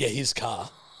 Yeah, his car,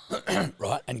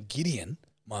 right? And Gideon,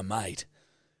 my mate,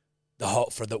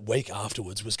 for the week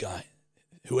afterwards was going,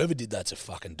 whoever did that's a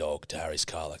fucking dog to Harry's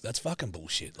car. Like, that's fucking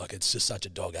bullshit. Like, it's just such a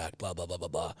dog act, blah, blah, blah, blah,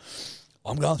 blah.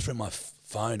 I'm going through my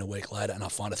phone a week later and I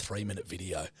find a 3-minute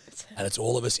video and it's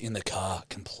all of us in the car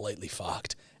completely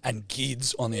fucked and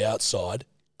Gids on the outside,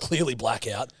 clearly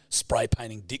blackout, spray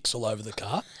painting dicks all over the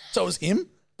car. So it was him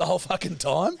the whole fucking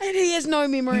time. And he has no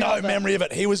memory of it. No memory of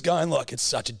it. He was going like, it's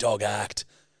such a dog act.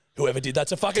 Whoever did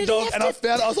that's a fucking dog. And I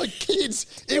found it. I was like,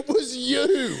 kids, it was you.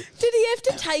 Did he have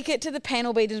to take it to the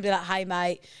panel beat and be like, hey,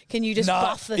 mate, can you just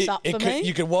buff this up for me?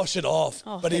 You could wash it off.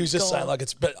 Oh, but he was just saying like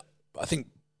but I think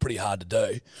pretty hard to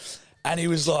do. And he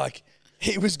was like,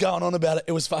 he was going on about it.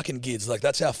 It was fucking Gids. Like,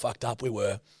 that's how fucked up we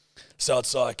were. So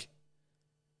it's like,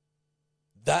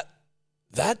 that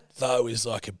though is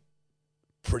like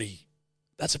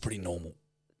that's a pretty normal.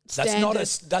 Standard.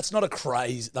 That's not a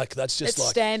craze. Like, that's just it's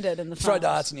like standard in the throw farms.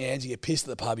 darts in your hands, you get pissed at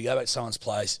the pub, you go back to someone's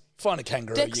place, find a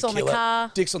kangaroo, Dicks you on kill the it,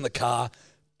 car. dicks on the car,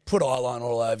 put eyeliner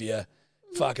all over you,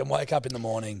 fucking wake up in the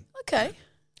morning. Okay.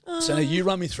 So now you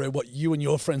run me through what you and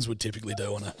your friends would typically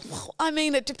do on a... I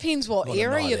mean, it depends what On a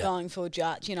era night you're out. going for,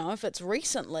 Judge. You know, if it's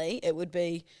recently, it would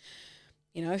be,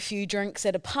 you know, a few drinks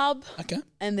at a pub. Okay.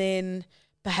 And then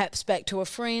perhaps back to a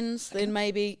friend's, then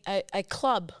maybe a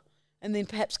club, and then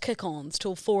perhaps kick-ons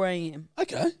till 4 a.m.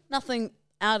 Okay. Nothing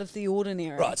out of the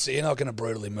ordinary. Right, so you're not going to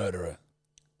brutally murder an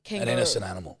Kangaroo. innocent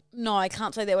animal. No, I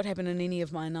can't say that would happen in any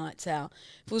of my nights out.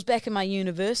 If it was back in my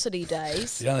university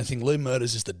days, The only thing Lou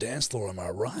murders is the dance floor, am I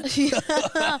right?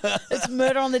 it's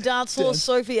murder on the dance floor,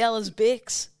 Sophie Ellis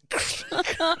Beck's.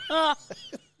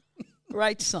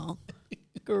 Great song.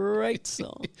 Great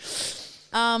song.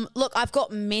 Look, I've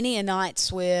got many a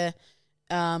nights where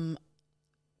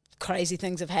crazy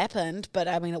things have happened, but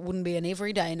I mean, it wouldn't be an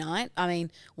everyday night. I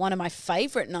mean, one of my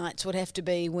favourite nights would have to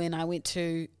be when I went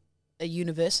to a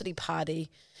university party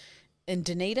in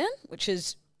Dunedin, which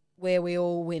is where we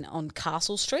all went on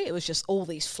Castle Street. It was just all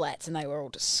these flats and they were all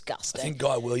disgusting. I think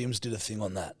Guy Williams did a thing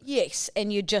on that. Yes,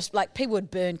 and you'd just, like, people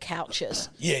would burn couches.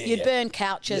 You'd burn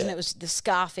couches and it was the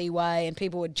scarfy way and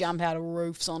people would jump out of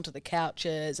roofs onto the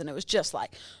couches and it was just,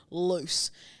 like,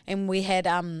 loose. And we had,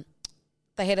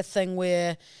 they had a thing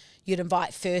where you'd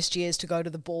invite first years to go to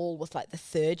the ball with, like, the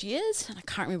third years. And I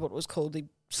can't remember what it was called, the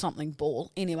something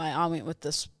ball. Anyway, I went with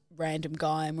this random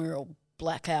guy and we were all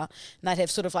blackout, and they'd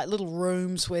have sort of like little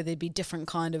rooms where there'd be different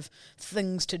kind of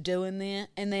things to do in there.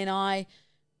 And then I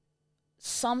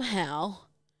somehow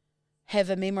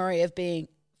have a memory of being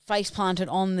face planted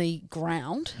on the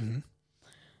ground,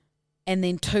 and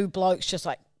then two blokes just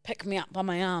like pick me up by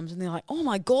my arms, and they're like, "Oh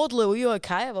my God, Lou, are you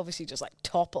okay?" I've obviously just like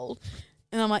toppled,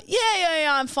 and I'm like, "Yeah,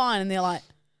 I'm fine." And they're like,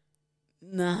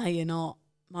 "Nah, you're not.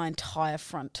 My entire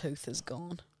front tooth is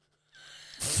gone."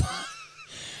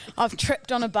 I've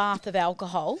tripped on a bath of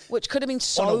alcohol, which could have been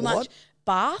so much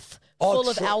bath full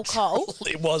of alcohol.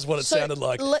 It was what it sounded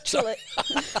like. Literally.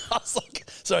 I was like,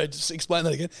 sorry, just explain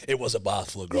that again. It was a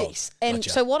bath full of grog. Yes. And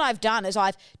so what I've done is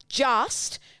I've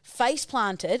just face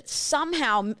planted,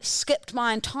 somehow skipped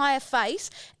my entire face.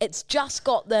 It's just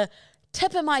got the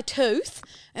tip of my tooth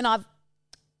and I've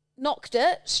knocked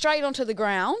it straight onto the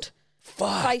ground.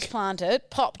 Fuck. Face planted,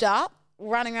 popped up,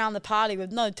 running around the party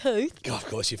with no tooth. God, of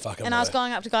course you fucking And were. I was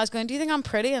going up to guys going, "Do you think I'm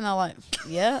pretty?" And they're like,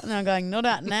 "Yeah." And I'm going, "Not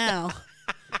out now."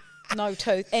 No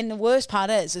tooth. And the worst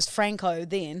part is Franco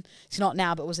then, he's not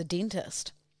now, but was a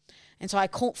dentist. And so I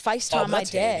called FaceTime my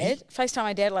dad. FaceTime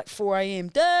my dad at like 4 a.m.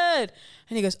 "Dad."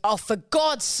 And he goes, "Oh, for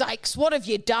God's sakes, what have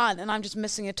you done?" And I'm just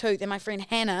missing a tooth. And my friend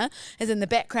Hannah is in the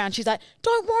background. She's like,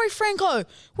 "Don't worry, Franco,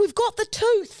 we've got the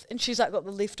tooth." And she's like got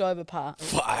the leftover part.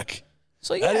 Fuck.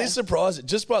 So yeah. That is surprising.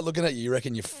 Just by looking at you, you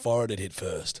reckon your forehead had hit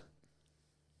first.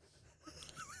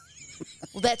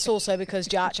 Well, that's also because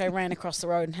Jarcho ran across the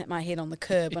road and hit my head on the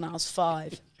curb when I was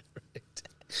 5.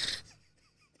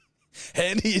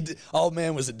 Handy, old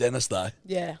man was a dentist though.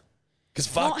 Yeah. Because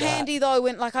fuck Not that. handy though,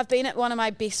 when like I've been at one of my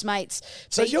best mates'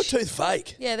 So is beach. your tooth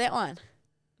fake? Yeah, that one.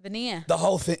 Veneer. The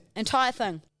whole thing? Entire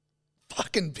thing.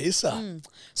 Fucking pisser.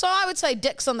 So I would say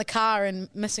dicks on the car and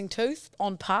missing tooth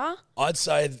on par. I'd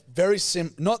say very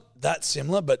not that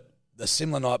similar, but the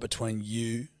similar night between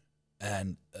you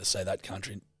and, say, that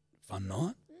country fun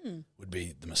night would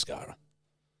be the mascara.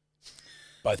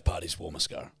 Both parties wore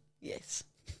mascara. Yes.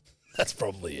 That's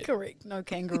probably it. Correct. No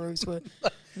kangaroos were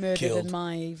murdered Killed. in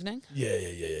my evening.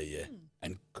 Yeah.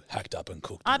 And hacked up and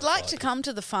cooked. I'd like to come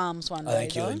to the farms one day. I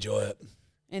think you'll though. enjoy it.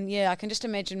 And yeah, I can just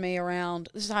imagine me around.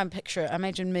 This is how I picture it. I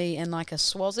imagine me in like a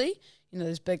Swazi, you know,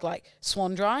 those big like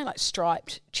swan dry, like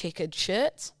striped checkered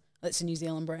shirts. That's a New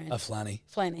Zealand brand. A flanny.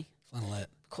 Flanny. Flannelette.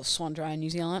 Of course, swan dry in New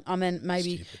Zealand. I'm in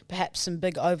maybe perhaps some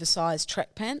big oversized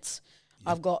track pants.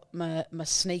 I've got my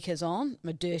sneakers on,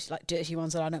 my dirty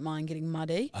ones that I don't mind getting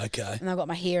muddy. Okay. And I've got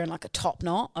my hair in like a top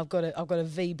knot. I've got a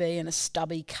VB in a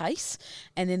stubby case,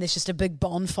 and then there's just a big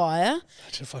bonfire.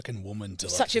 Such a fucking woman to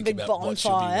like Such a think big about what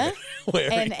she'll be bonfire.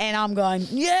 wearing. And I'm going,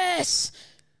 yes,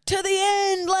 to the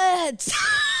end, lads.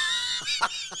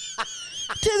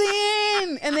 To the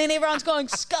end. And then everyone's going,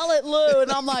 Scarlet Lou.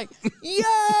 And I'm like,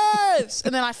 yes.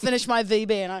 And then I finish my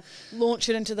VB and I launch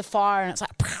it into the fire and it's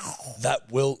like, pow. That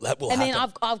will And happen. then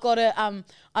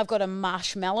I've got a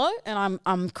marshmallow and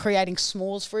I'm creating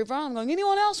s'mores for everyone. I'm going,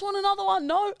 anyone else want another one?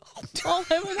 No, I'll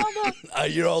have another.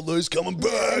 Your old Lou's coming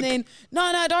back. And then,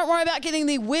 no, don't worry about getting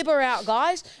the Weber out,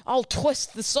 guys. I'll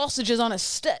twist the sausages on a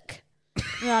stick.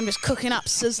 I'm just cooking up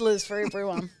sizzlers for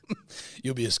everyone.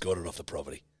 You'll be escorted off the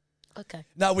property. Okay.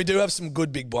 No, we do have some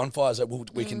good big bonfires.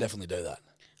 We can definitely do that.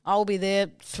 I'll be there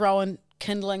throwing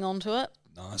kindling onto it.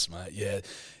 Nice, mate. Yeah.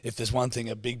 If there's one thing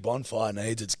a big bonfire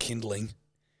needs, it's kindling.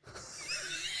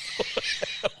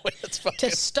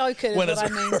 To stoke it is what I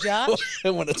mean, Judge.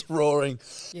 When it's roaring.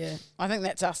 Yeah, I think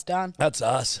that's us done. That's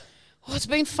us. Oh, it's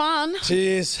been fun.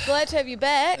 Cheers. Glad to have you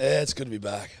back. Yeah, it's good to be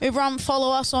back. Everyone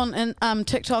follow us on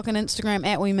TikTok and Instagram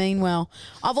at We Mean Well.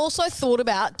 I've also thought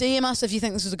about, DM us if you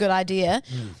think this is a good idea,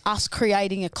 us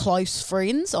creating a close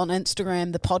friends on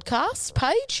Instagram, the podcast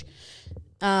page,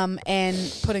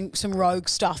 and putting some rogue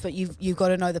stuff, but you've got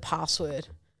to know the password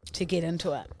to get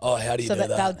into it. Oh, how do you do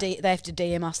that? So they have to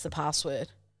DM us the password.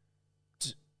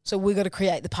 So we've got to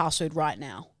create the password right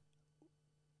now.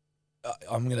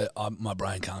 My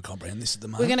brain can't comprehend this at the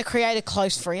moment. We're going to create a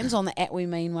close friends on the at We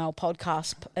Mean Well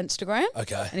podcast Instagram.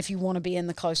 Okay. And if you want to be in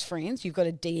the close friends, you've got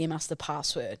to DM us the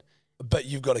password. But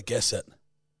you've got to guess it.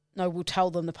 No, we'll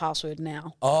tell them the password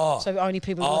now. Oh. So only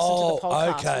people who listen to the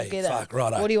podcast okay. will get Fuck, it.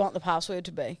 righto. What do you want the password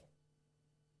to be?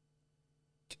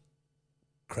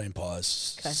 Cream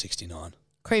pie's 69.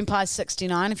 Cream pie's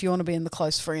 69 if you want to be in the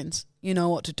close friends. You know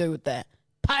what to do with that.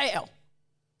 Pow!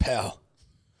 Pow.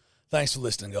 Thanks for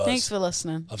listening, guys. Thanks for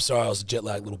listening. I'm sorry I was a jet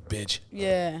lag little bitch.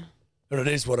 Yeah. But it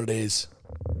is what it is.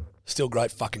 Still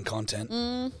great fucking content.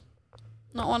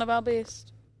 Not one of our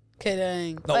best.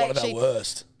 Kidding. Not one of our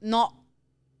worst.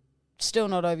 Still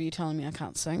not over you telling me I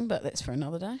can't sing, but that's for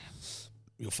another day.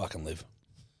 You'll fucking live.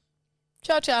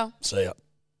 Ciao, ciao. See ya.